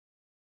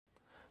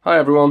Hi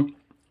everyone,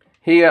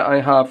 here I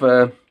have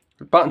a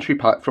battery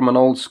pack from an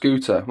old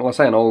scooter. Well, I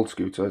say an old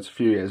scooter, it's a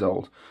few years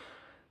old.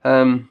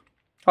 I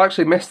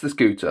actually missed the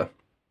scooter,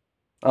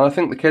 and I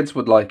think the kids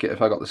would like it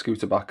if I got the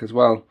scooter back as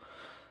well.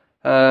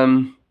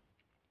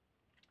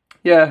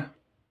 Yeah,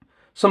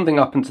 something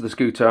happened to the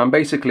scooter, and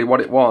basically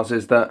what it was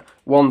is that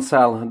one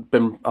cell had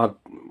been,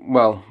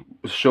 was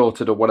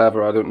shorted or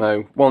whatever, I don't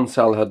know. One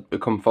cell had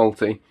become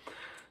faulty.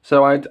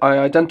 So I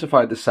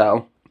identified the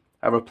cell.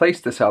 I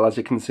replaced the cell, as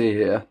you can see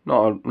here.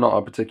 Not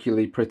a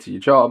particularly pretty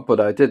job, but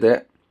I did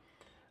it.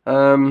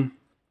 But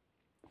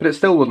it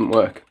still wouldn't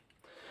work.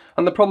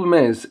 And the problem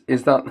is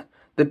that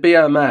the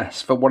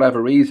BMS, for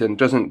whatever reason,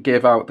 doesn't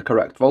give out the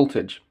correct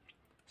voltage.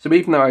 So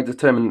even though I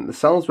determined that the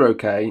cells were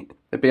okay,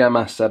 the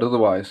BMS said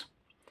otherwise.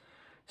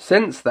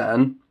 Since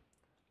then,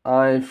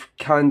 I've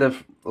kind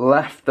of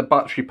left the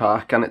battery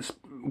pack and it's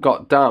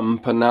got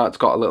damp and now it's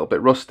got a little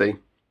bit rusty.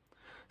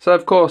 So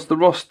of course the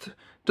rust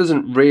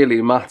doesn't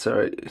really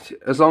matter.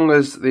 As long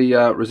as the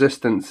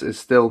resistance is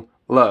still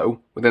low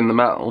within the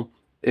metal,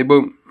 it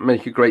won't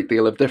make a great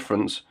deal of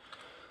difference.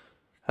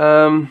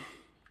 But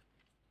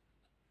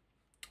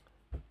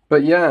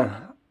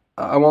yeah,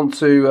 I want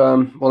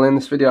to, well, in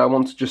this video I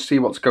want to just see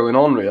what's going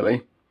on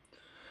really,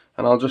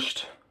 and I'll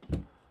just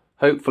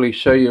hopefully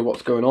show you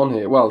what's going on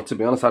here. Well, to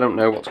be honest, I don't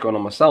know what's going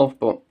on myself,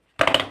 but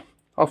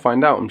I'll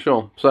find out, I'm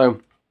sure. So,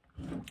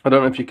 I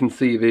don't know if you can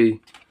see the...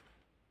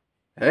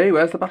 Hey,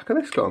 where's the back of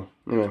this gone?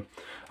 Anyway,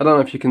 I don't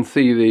know if you can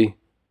see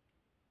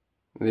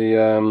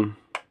the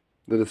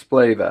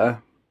display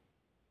there,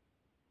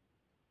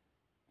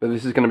 but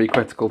this is going to be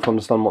critical to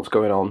understand what's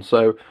going on.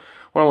 So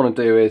what I want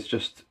to do is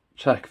just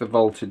check the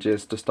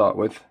voltages to start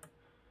with.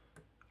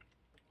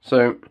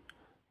 So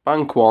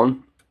bank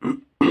 1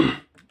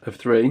 of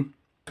 3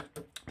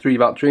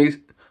 batteries,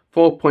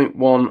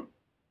 4.1,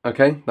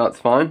 okay, that's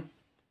fine.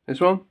 This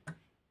one,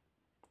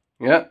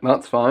 yeah,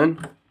 that's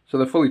fine. So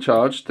they're fully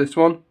charged. This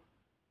one,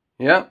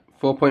 yeah,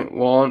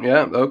 4.1,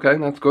 yeah, okay,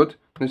 that's good.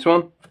 This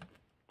one,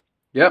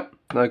 yep,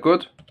 they're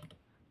good.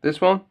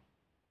 This one,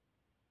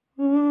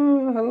 a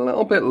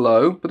little bit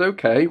low, but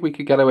okay, we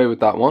could get away with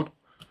that one.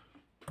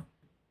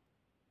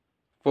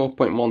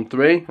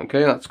 4.13,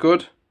 okay, that's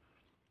good.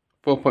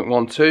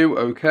 4.12,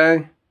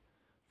 okay.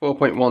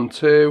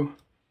 4.12,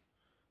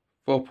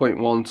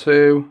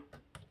 4.12,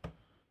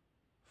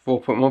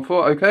 4.14,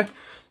 okay.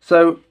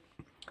 So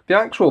the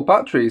actual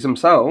batteries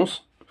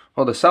themselves,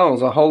 or the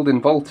cells, are holding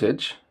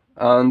voltage,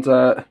 and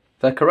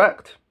they're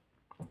correct.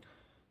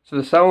 So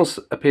the cells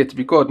appear to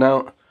be good.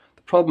 Now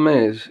the problem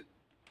is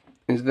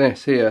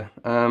this here.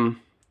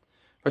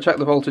 If I check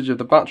the voltage of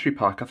the battery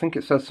pack, I think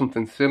it says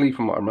something silly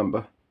from what I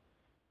remember.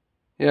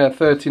 Yeah,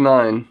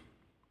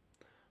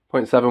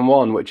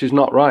 39.71, which is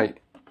not right.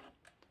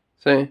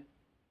 See?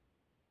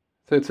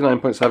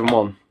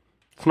 39.71.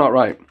 It's not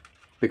right,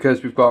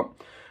 because we've got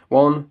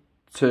 1,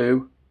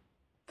 2,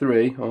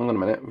 3. Oh, hang on a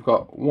minute. We've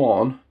got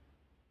 1.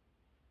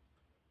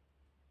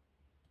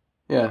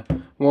 Yeah,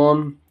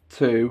 1,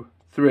 2,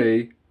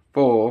 3,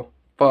 4,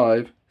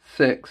 5,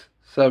 6,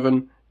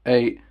 7,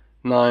 8,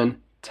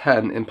 9,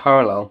 10 in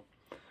parallel,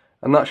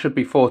 and that should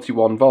be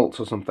 41 volts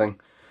or something.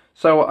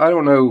 So I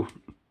don't know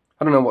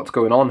what's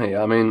going on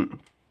here. I mean,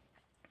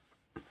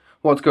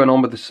 what's going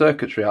on with the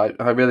circuitry,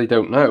 I really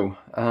don't know.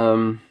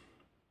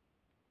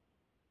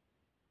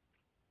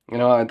 You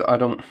know, I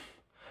don't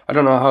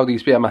know how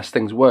these BMS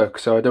things work,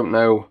 so I don't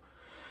know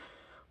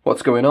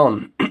what's going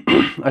on.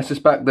 I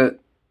suspect that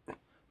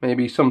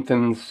maybe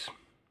something's...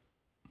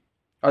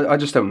 I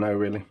just don't know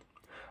really.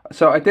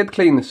 So I did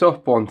clean this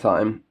up one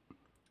time,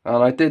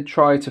 and I did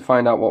try to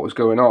find out what was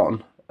going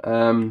on,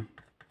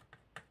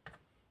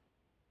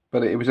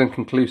 but it was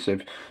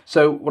inconclusive.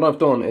 So what I've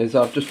done is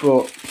I've just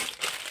bought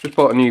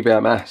a new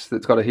BMS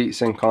that's got a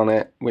heatsink on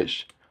it,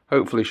 which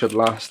hopefully should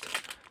last.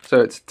 So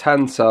it's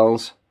 10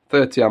 cells,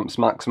 30 amps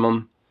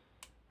maximum,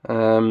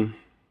 you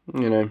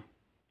know,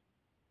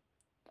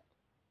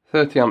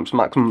 30 amps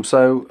maximum,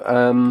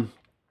 so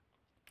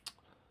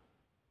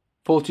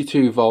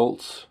 42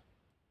 volts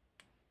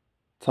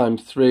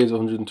times 3 is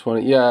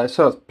 120, yeah,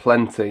 so that's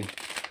plenty.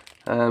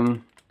 Yeah,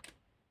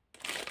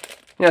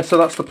 so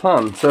that's the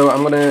plan. So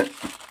I'm going to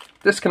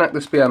disconnect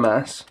this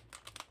BMS,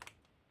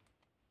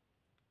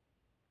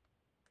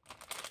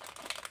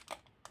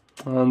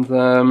 and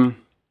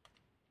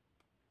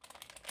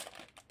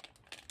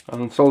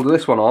solder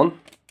this one on,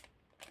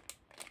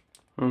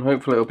 and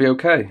hopefully it'll be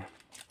okay.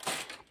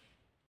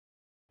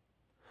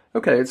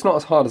 Okay, it's not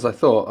as hard as I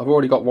thought. I've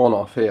already got one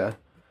off here.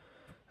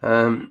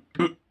 I'm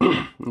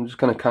just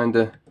going to kind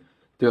of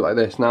do it like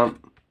this. Now,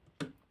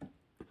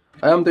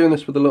 I am doing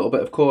this with a little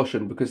bit of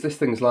caution because this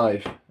thing's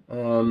live.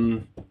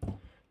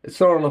 It's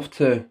not enough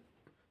to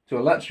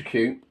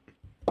electrocute,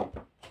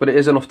 but it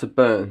is enough to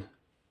burn.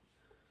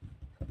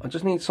 I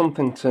just need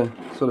something to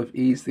sort of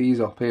ease these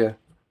up here.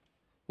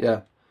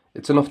 Yeah,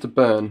 it's enough to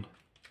burn.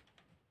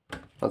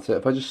 That's it.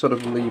 If I just sort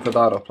of lever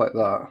that up like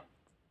that,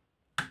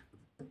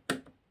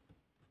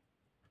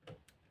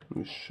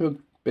 we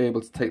should be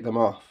able to take them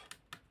off.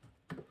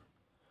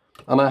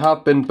 And I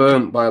have been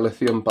burnt by a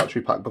lithium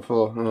battery pack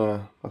before.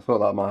 Yeah, I thought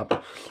that might happen.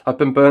 I've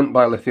been burnt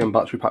by a lithium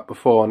battery pack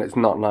before, and it's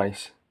not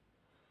nice.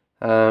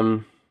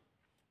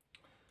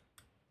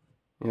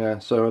 Yeah,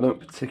 so I don't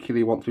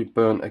particularly want to be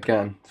burnt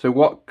again. So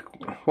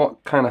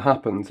what kind of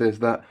happens is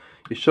that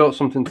you short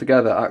something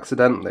together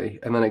accidentally,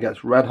 and then it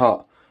gets red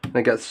hot, and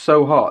it gets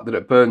so hot that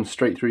it burns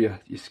straight through your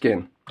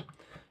skin.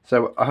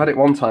 So I had it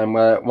one time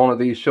where one of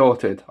these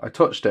shorted, I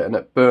touched it and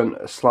it burnt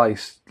a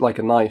slice like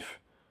a knife,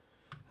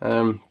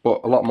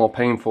 but a lot more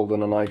painful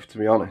than a knife, to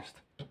be honest.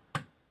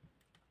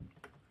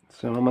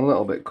 So I'm a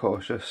little bit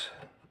cautious.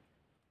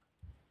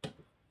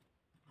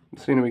 The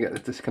sooner we get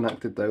this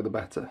disconnected though, the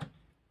better.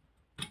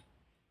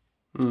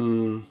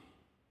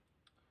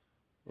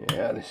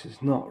 Yeah, this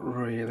is not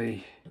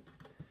really...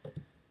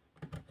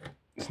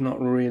 It's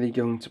not really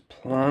going to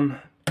plan.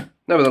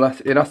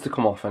 Nevertheless, it has to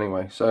come off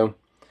anyway, so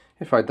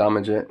if I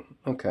damage it,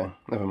 okay,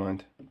 never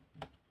mind.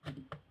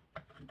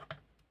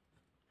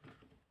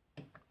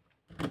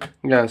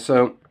 Yeah,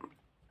 so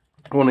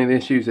one of the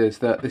issues is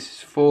that this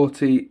is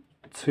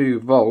 42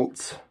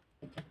 volts,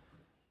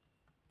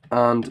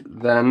 and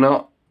they're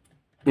not,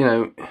 you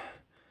know,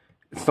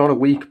 it's not a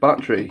weak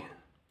battery.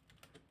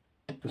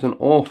 There's an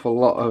awful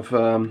lot of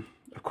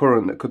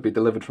current that could be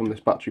delivered from this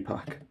battery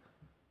pack,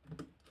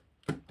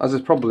 as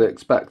is probably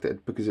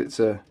expected, because it's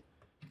a,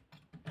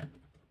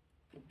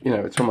 you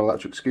know, it's from an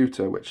electric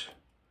scooter, which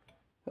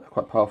are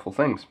quite powerful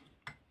things.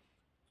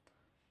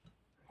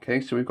 Okay,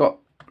 so we've got,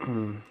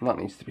 that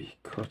needs to be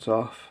cut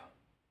off.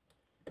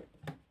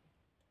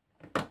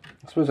 I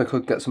suppose I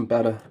could get some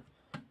better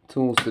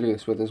tools to do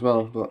this with as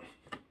well, but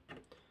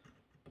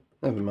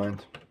never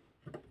mind.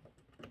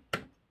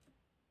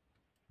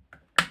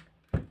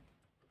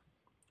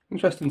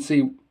 Interesting to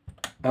see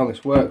how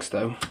this works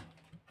though.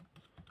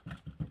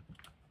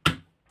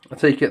 I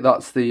take it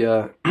that's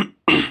the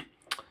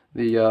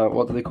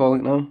what do they call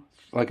it now?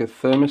 Like a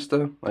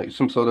thermistor, like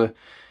some sort of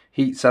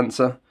heat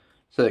sensor,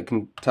 so it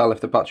can tell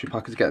if the battery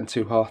pack is getting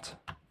too hot.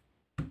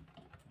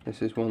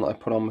 This is one that I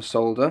put on my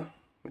solder,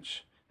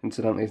 which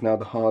incidentally is now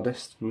the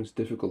hardest and most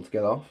difficult to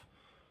get off.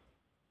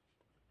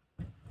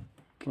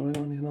 Do I got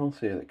anything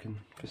else here that can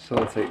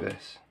facilitate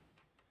this?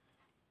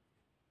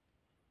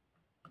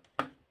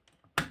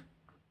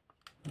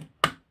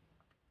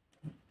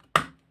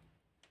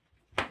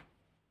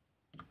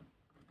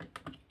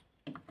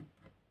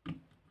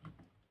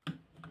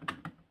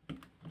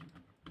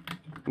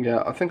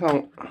 Yeah, I think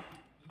I'll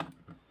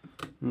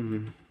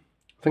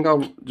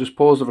just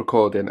pause the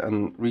recording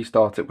and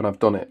restart it when I've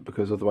done it,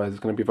 because otherwise it's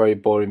going to be a very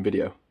boring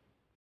video.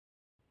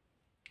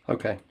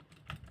 Okay,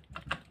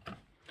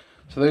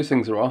 so those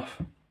things are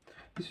off.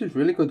 This is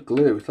really good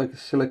glue. It's like a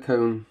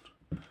silicone,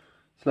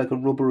 it's like a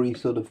rubbery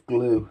sort of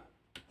glue.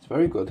 It's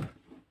very good.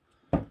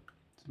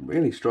 It's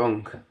really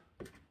strong.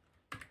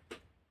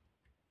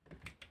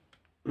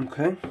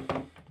 Okay,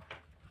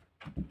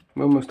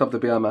 we almost have the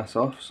BMS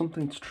off.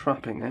 Something's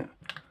trapping it.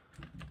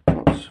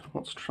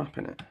 What's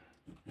trapping it?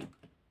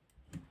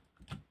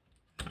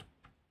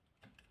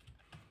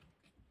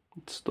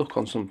 It's stuck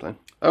on something.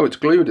 Oh, it's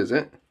glued, is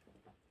it?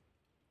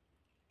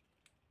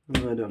 I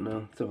don't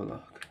know. Let's have a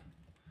look.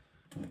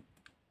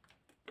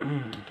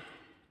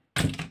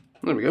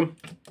 There we go.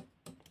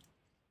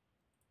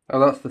 Oh,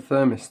 that's the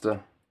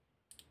thermistor.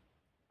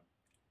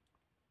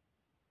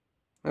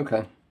 Okay.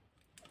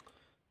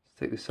 Let's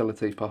take the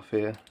sellotape off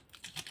here.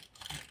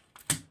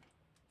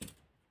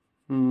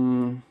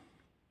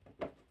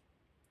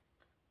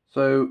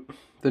 So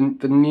the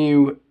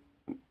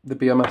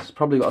BMS has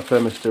probably got a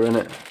thermistor in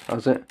it,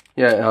 has it?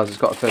 Yeah, it has. It's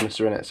got a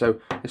thermistor in it. So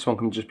this one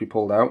can just be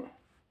pulled out.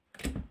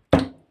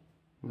 There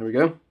we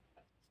go.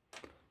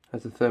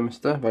 There's the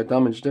thermistor. Have I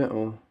damaged it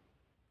or?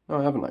 No,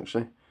 I haven't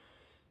actually.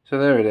 So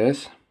there it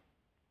is.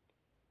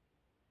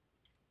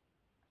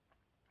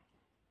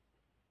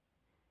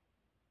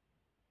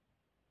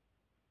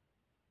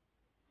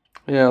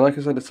 Yeah, like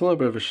I said, it's a little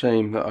bit of a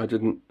shame that I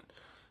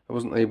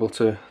wasn't able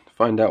to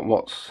find out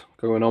what's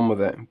going on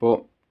with it,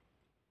 but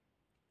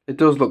it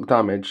does look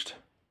damaged.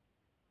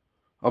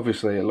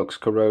 Obviously it looks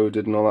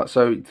corroded and all that,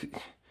 so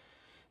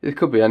it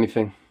could be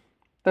anything.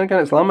 Then again,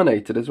 it's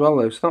laminated as well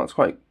though, so that's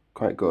quite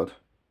good.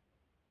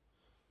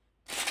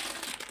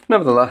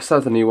 Nevertheless,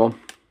 there's a new one.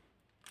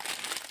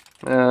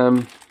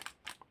 Yeah,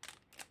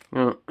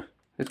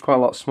 it's quite a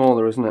lot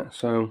smaller, isn't it?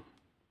 So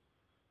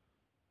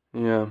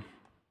yeah,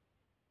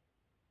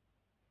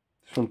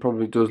 this one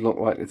probably does look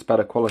like it's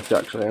better quality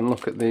actually, and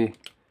look at the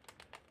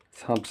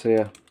tabs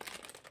here.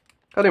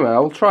 Anyway,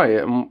 I'll try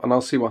it and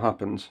I'll see what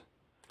happens.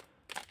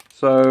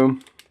 So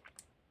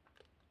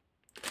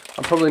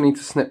I probably need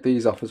to snip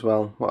these off as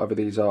well, whatever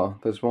these are.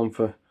 There's one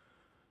for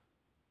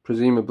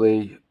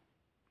presumably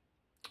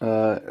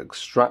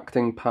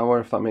extracting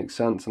power, if that makes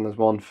sense, and there's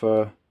one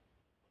for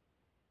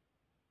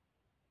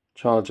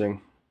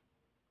charging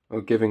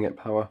or giving it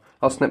power.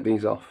 I'll snip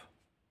these off.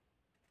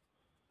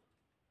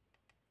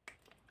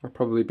 I'll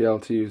probably be able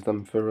to use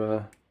them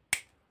for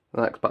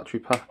the next battery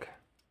pack.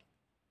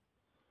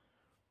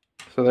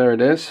 So there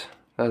it is.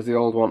 There's the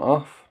old one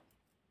off.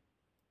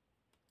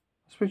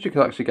 suppose you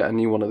could actually get a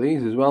new one of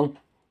these as well.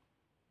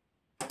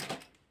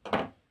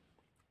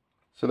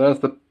 So there's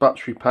the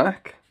battery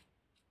pack.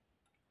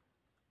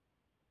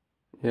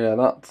 Yeah,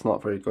 that's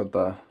not very good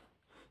there.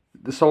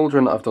 The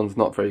soldering that I've done is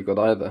not very good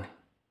either.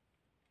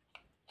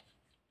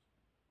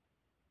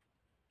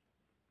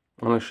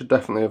 And I should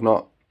definitely have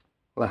not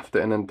left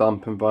it in a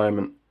damp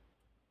environment.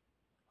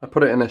 I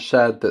put it in a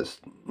shed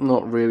that's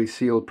not really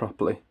sealed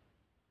properly.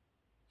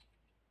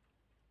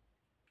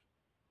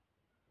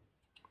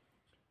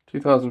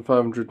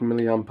 2,500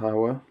 milliamp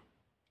hour.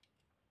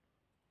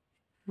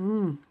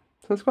 So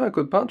it's quite a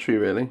good battery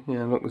really.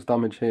 Yeah, look, there's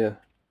damage here.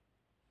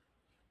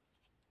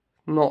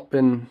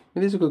 It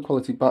is a good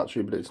quality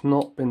battery, but it's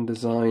not been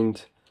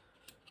designed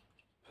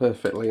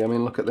perfectly. I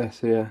mean, look at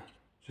this here.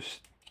 Just,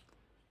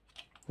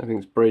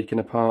 everything's breaking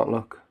apart,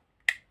 look.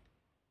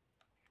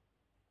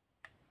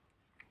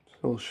 It's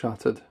all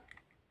shattered.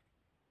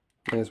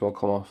 May as well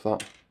come off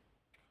that.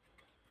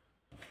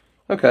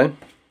 Okay.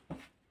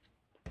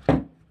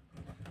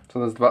 So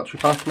there's the battery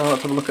pack. Now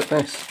let's have a look at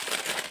this.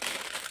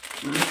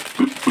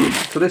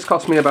 So this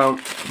cost me about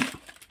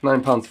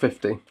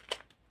 £9.50.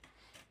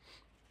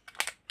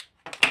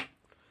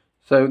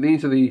 So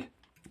these are the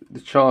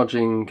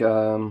charging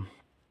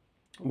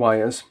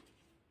wires,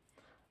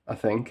 I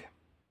think.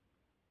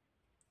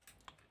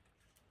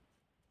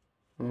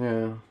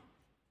 Yeah.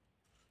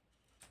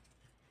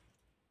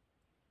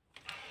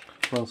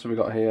 What else have we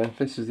got here?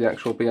 This is the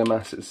actual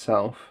BMS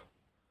itself.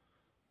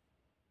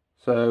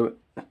 So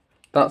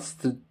that's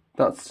to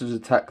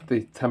detect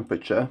the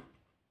temperature,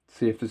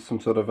 see if there's some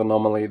sort of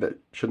anomaly that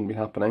shouldn't be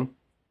happening.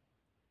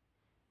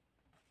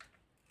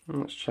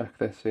 Let's check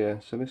this here.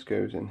 So this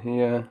goes in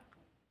here.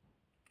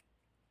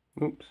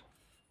 Oops.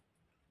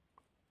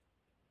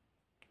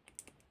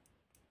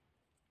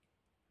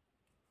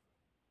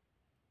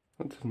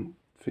 That doesn't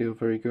feel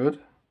very good.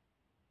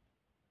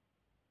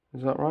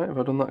 Is that right? Have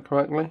I done that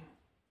correctly?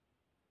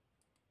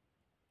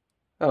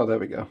 Oh, there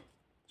we go.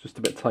 Just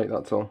a bit tight,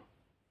 that's all.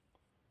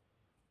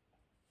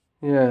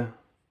 Yeah.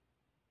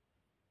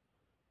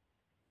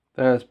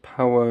 There's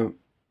power...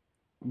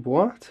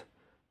 What?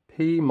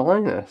 P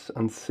minus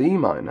and C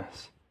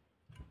minus.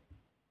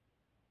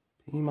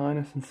 P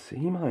minus and C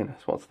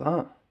minus. What's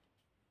that?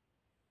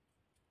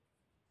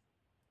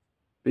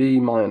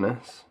 B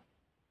minus.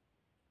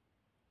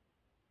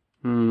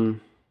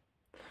 I'm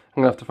going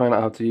to have to find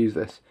out how to use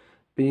this.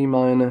 B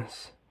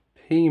minus,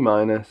 P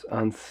minus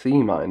and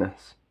C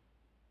minus.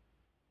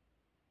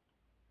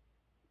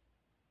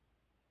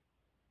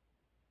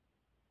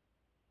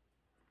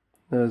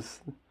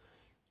 There's... I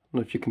don't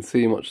know if you can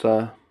see much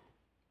there.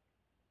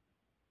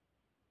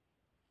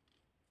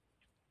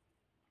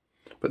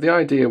 But the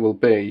idea will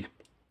be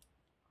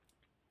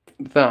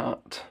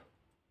that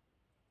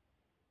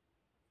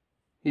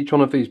each one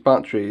of these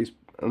batteries,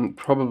 and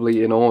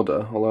probably in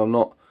order, although I'm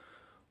not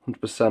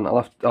 100%,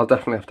 I'll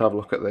definitely have to have a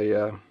look at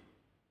the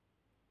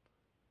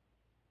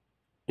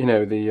you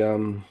know,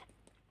 the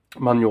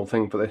manual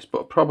thing for this,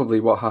 but probably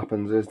what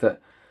happens is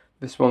that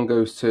this one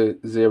goes to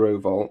 0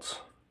 volts,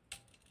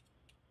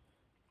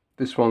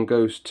 this one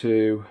goes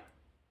to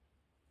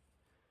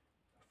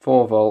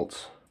 4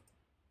 volts,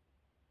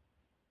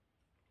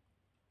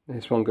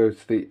 this one goes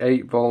to the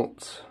 8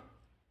 volts,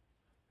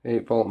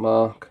 8 volt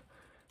mark,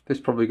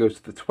 this probably goes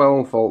to the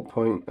 12 volt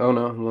point, oh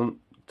no,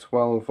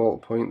 12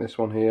 volt point, this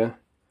one here,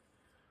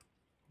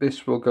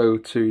 this will go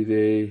to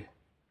the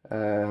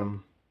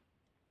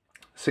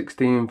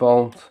 16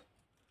 volt,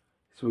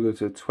 so we'll go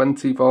to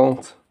 20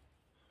 volt,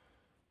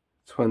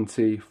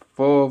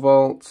 24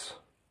 volts,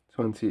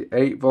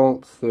 28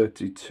 volts,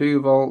 32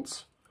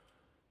 volts,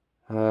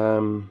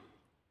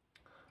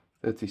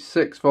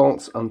 36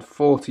 volts and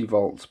 40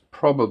 volts.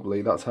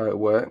 Probably that's how it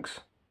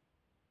works,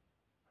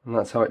 and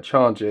that's how it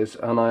charges.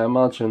 And I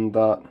imagine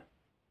that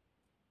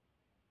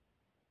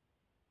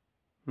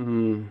I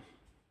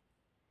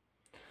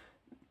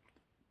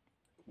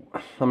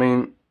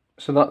mean,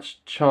 so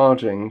that's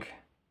charging,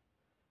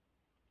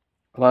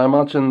 and I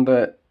imagine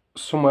that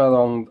somewhere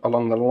along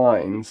the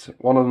lines,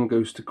 one of them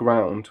goes to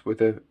ground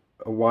with a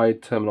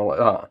wide terminal like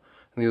that,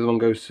 and the other one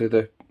goes to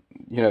the,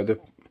 you know, the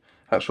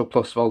actual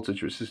plus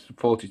voltage, which is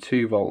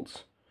 42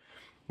 volts.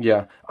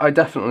 Yeah, I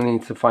definitely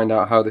need to find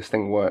out how this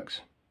thing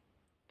works.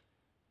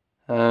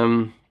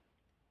 But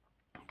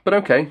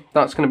okay,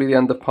 that's going to be the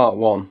end of part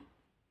 1.